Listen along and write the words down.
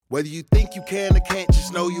Whether you think you can or can't,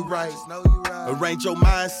 just know you're right. Arrange your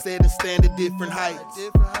mindset and stand at different heights.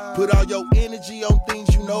 Put all your energy on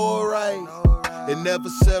things you know are right. And never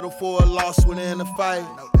settle for a loss when in a fight.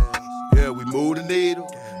 Yeah, we move the needle.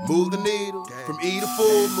 From E to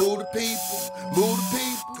full, move the people.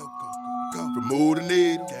 From move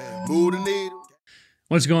the needle.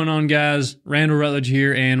 What's going on, guys? Randall Rutledge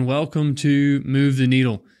here, and welcome to Move the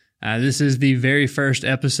Needle. This is the very first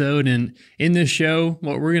episode, and in this show,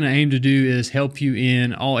 what we're going to aim to do is help you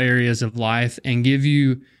in all areas of life and give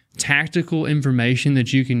you tactical information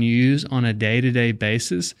that you can use on a day-to-day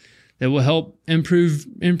basis that will help improve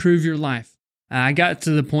your life. I got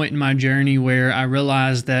to the point in my journey where I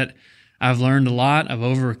realized that I've learned a lot, I've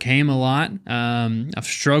overcame a lot, I've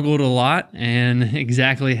struggled a lot, and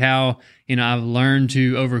exactly how I've learned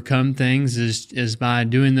to overcome things is by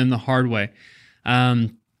doing them the hard way.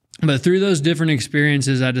 But through those different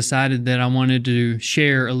experiences, I decided that I wanted to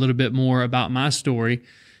share a little bit more about my story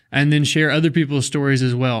and then share other people's stories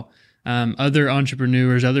as well. Other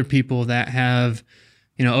entrepreneurs, other people that have,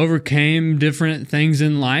 overcame different things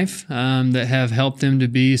in life that have helped them to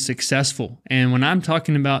be successful. And when I'm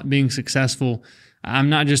talking about being successful,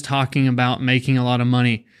 I'm not just talking about making a lot of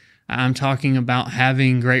money. I'm talking about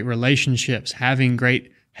having great relationships, having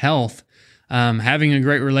great health, having a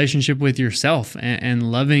great relationship with yourself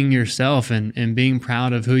and loving yourself and being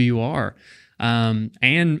proud of who you are,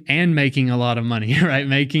 and making a lot of money, right?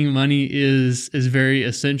 Making money is very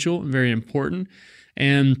essential, very important.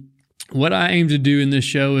 And what I aim to do in this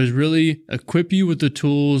show is really equip you with the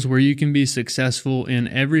tools where you can be successful in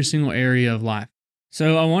every single area of life.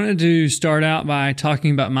 So I wanted to start out by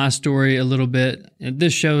talking about my story a little bit.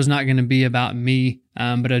 This show is not going to be about me,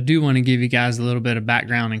 but I do want to give you guys a little bit of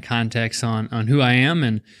background and context on who I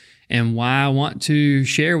am and why I want to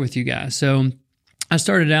share with you guys. So I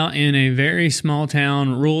started out in a very small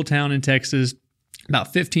town, rural town in Texas,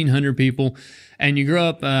 about 1,500 people, and you grow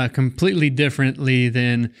up completely differently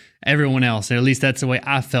than everyone else. Or at least that's the way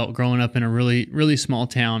I felt growing up in a really, really small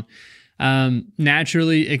town.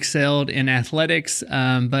 Naturally excelled in athletics,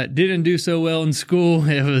 but didn't do so well in school.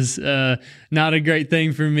 It was not a great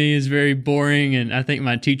thing for me. It's very boring, and I think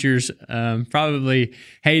my teachers probably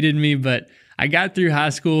hated me, but I got through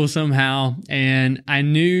high school somehow, and I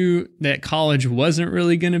knew that college wasn't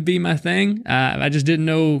really going to be my thing. I just didn't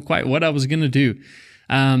know quite what I was going to do.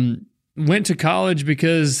 Went to college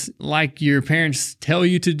because, like your parents tell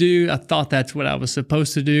you to do, I thought that's what I was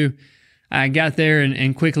supposed to do. I got there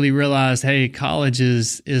and quickly realized, hey, college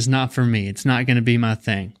is not for me. It's not going to be my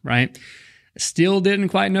thing, right? Still didn't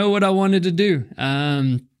quite know what I wanted to do.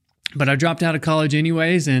 But I dropped out of college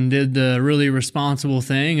anyways and did the really responsible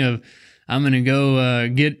thing of I'm going to go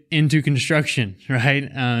get into construction, right?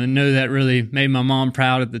 I know that really made my mom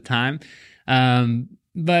proud at the time.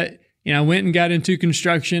 But I went and got into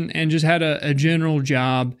construction and just had a general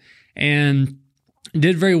job and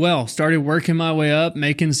did very well. Started working my way up,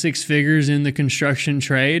 making six figures in the construction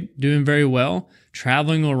trade, doing very well,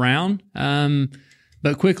 traveling around,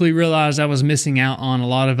 but quickly realized I was missing out on a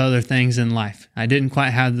lot of other things in life. I didn't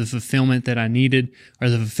quite have the fulfillment that I needed or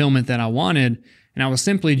the fulfillment that I wanted, and I was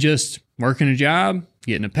simply just working a job,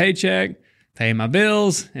 getting a paycheck, paying my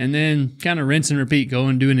bills, and then kind of rinse and repeat,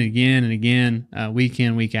 doing it again and again, week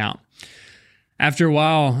in, week out. After a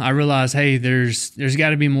while, I realized, hey, there's got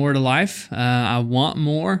to be more to life. I want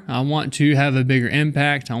more. I want to have a bigger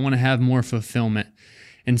impact. I want to have more fulfillment.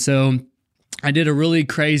 And so I did a really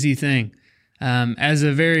crazy thing. As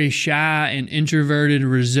a very shy and introverted,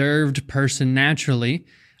 reserved person naturally,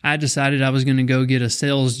 I decided I was going to go get a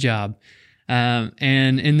sales job.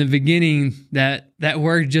 And in the beginning, that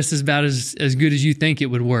worked just about as good as you think it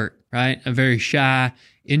would work, right? A very shy,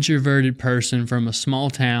 introverted person from a small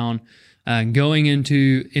town going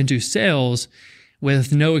into sales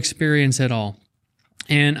with no experience at all.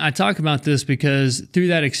 And I talk about this because through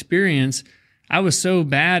that experience, I was so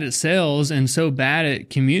bad at sales and so bad at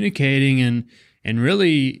communicating and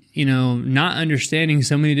really, not understanding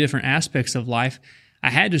so many different aspects of life.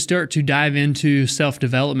 I had to start to dive into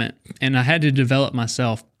self-development, and I had to develop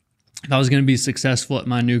myself if I was going to be successful at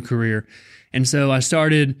my new career. And so I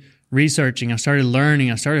started researching, I started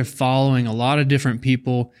learning, I started following a lot of different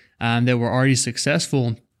people that were already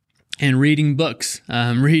successful and reading books,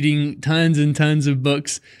 reading tons and tons of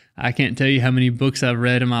books. I can't tell you how many books I've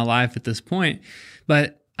read in my life at this point,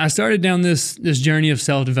 but I started down this journey of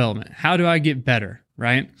self-development. How do I get better,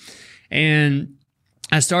 right? And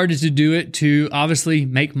I started to do it to obviously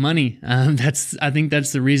make money. I think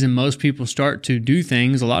that's the reason most people start to do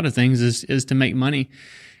things. A lot of things is to make money.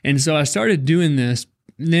 And so I started doing this.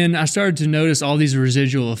 Then I started to notice all these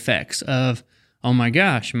residual effects of, oh my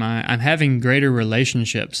gosh, I'm having greater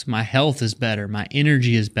relationships. My health is better. My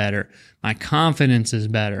energy is better. My confidence is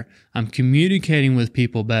better. I'm communicating with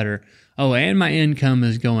people better. Oh, and my income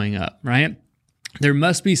is going up, right? There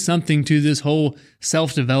must be something to this whole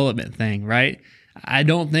self-development thing, right? I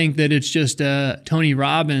don't think that it's just Tony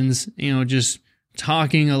Robbins, just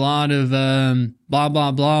talking a lot of blah,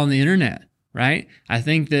 blah, blah on the internet, right? I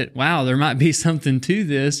think that, wow, there might be something to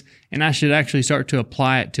this, and I should actually start to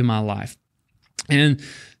apply it to my life. And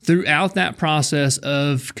throughout that process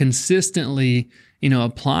of consistently,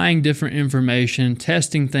 applying different information,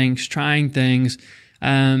 testing things, trying things,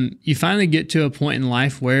 you finally get to a point in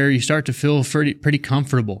life where you start to feel pretty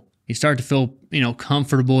comfortable. You start to feel,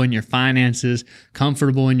 comfortable in your finances,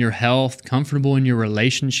 comfortable in your health, comfortable in your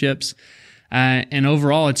relationships. And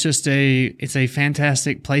overall, it's a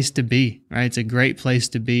fantastic place to be, right? It's a great place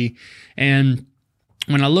to be. And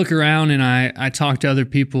when I look around and I talk to other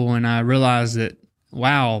people and I realize that,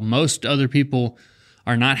 wow, most other people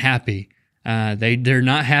are not happy. They're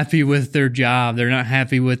not happy with their job. They're not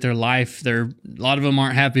happy with their life. A lot of them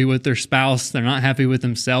aren't happy with their spouse. They're not happy with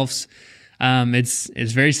themselves.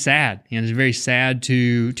 It's very sad. It's very sad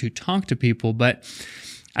to talk to people, but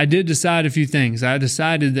I did decide a few things. I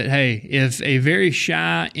decided that, hey, if a very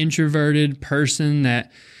shy, introverted person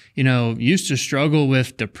that, used to struggle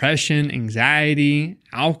with depression, anxiety,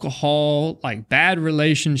 alcohol, like bad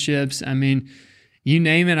relationships, you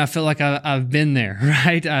name it, I feel like I've been there,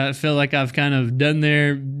 right? I feel like I've kind of been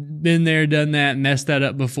there, done that, messed that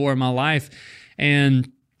up before in my life.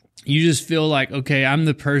 And you just feel like, okay, I'm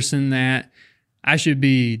the person that I should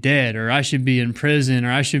be dead, or I should be in prison,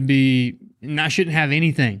 or I shouldn't have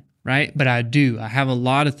anything, right? But I do. I have a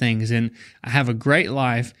lot of things, and I have a great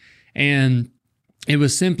life. And it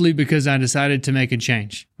was simply because I decided to make a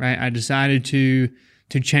change, right? I decided to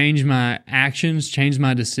change my actions, change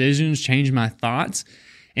my decisions, change my thoughts,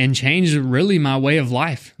 and change really my way of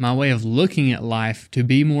life, my way of looking at life, to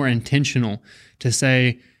be more intentional, to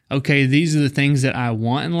say, okay, these are the things that I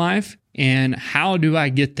want in life, and how do I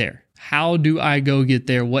get there? How do I go get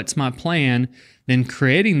there? What's my plan? Then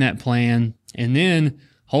creating that plan, and then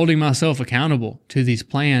holding myself accountable to these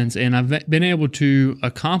plans. And I've been able to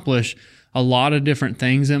accomplish a lot of different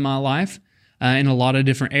things in my life, in a lot of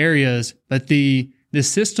different areas, but the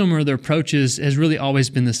system or the approaches has really always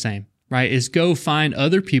been the same, right? Is go find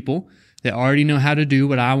other people that already know how to do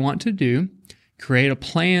what I want to do, create a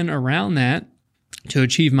plan around that to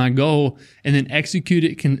achieve my goal, and then execute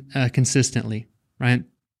it consistently, right?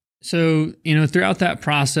 So, throughout that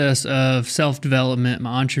process of self-development,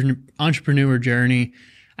 my entrepreneur journey,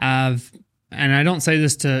 and I don't say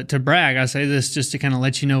this to brag, I say this just to kind of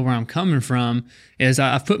let you know where I'm coming from, is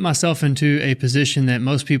I've put myself into a position that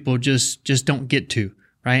most people just don't get to,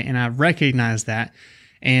 right? And I recognize that,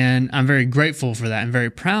 and I'm very grateful for that. I'm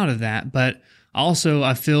very proud of that, but also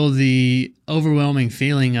I feel the overwhelming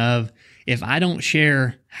feeling of, if I don't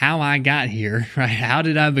share how I got here, right? How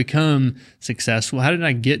did I become successful? How did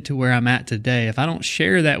I get to where I'm at today? If I don't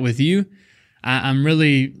share that with you, I'm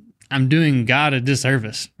doing God a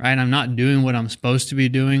disservice, right? I'm not doing what I'm supposed to be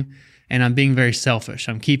doing, and I'm being very selfish.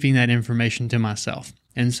 I'm keeping that information to myself.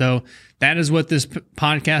 And so that is what this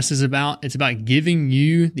podcast is about. It's about giving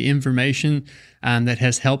you the information that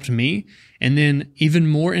has helped me, and then even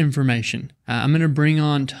more information. I'm going to bring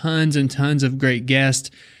on tons and tons of great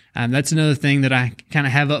guests. That's another thing that I kind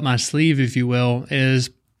of have up my sleeve, if you will, is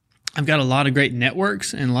I've got a lot of great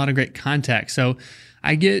networks and a lot of great contacts. So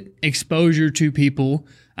I get exposure to people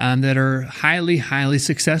that are highly, highly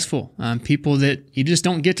successful, people that you just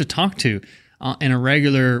don't get to talk to in a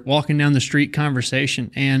regular walking down the street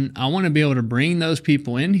conversation. And I want to be able to bring those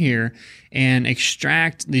people in here and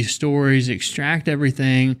extract these stories, extract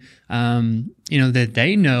everything, that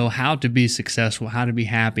they know how to be successful, how to be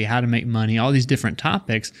happy, how to make money, all these different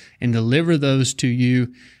topics, and deliver those to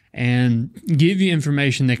you and give you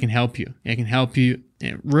information that can help you. It can help you,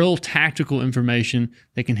 real tactical information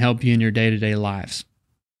that can help you in your day-to-day lives.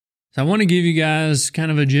 So I want to give you guys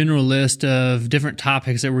kind of a general list of different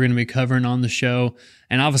topics that we're going to be covering on the show.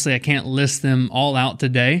 And obviously I can't list them all out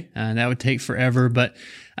today. That would take forever. But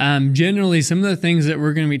generally, some of the things that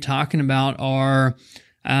we're going to be talking about are,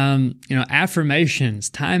 affirmations,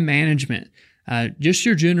 time management, just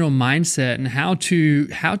your general mindset, and how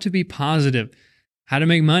to be positive, how to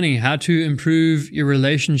make money, how to improve your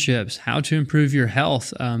relationships, how to improve your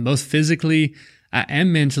health, both physically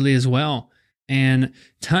and mentally as well. And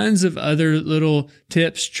tons of other little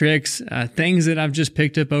tips, tricks, things that I've just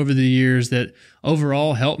picked up over the years that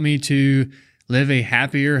overall help me to live a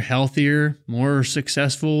happier, healthier, more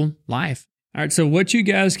successful life. All right, so what you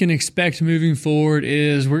guys can expect moving forward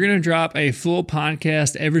is we're going to drop a full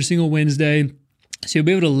podcast every single Wednesday. So you'll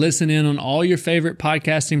be able to listen in on all your favorite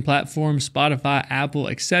podcasting platforms, Spotify, Apple,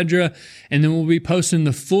 etc. And then we'll be posting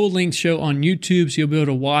the full length show on YouTube, so you'll be able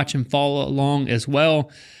to watch and follow along as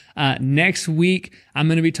well. Next week, I'm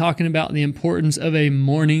going to be talking about the importance of a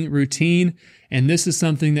morning routine. And this is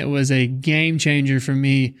something that was a game changer for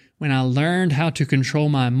me. When I learned how to control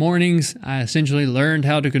my mornings, I essentially learned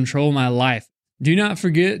how to control my life. Do not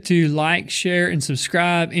forget to like, share, and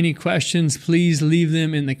subscribe. Any questions, please leave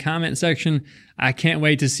them in the comment section. I can't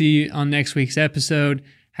wait to see you on next week's episode.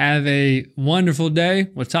 Have a wonderful day.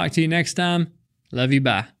 We'll talk to you next time. Love you.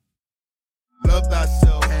 Bye. Love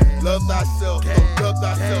thyself. Love thyself. Love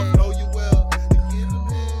thyself.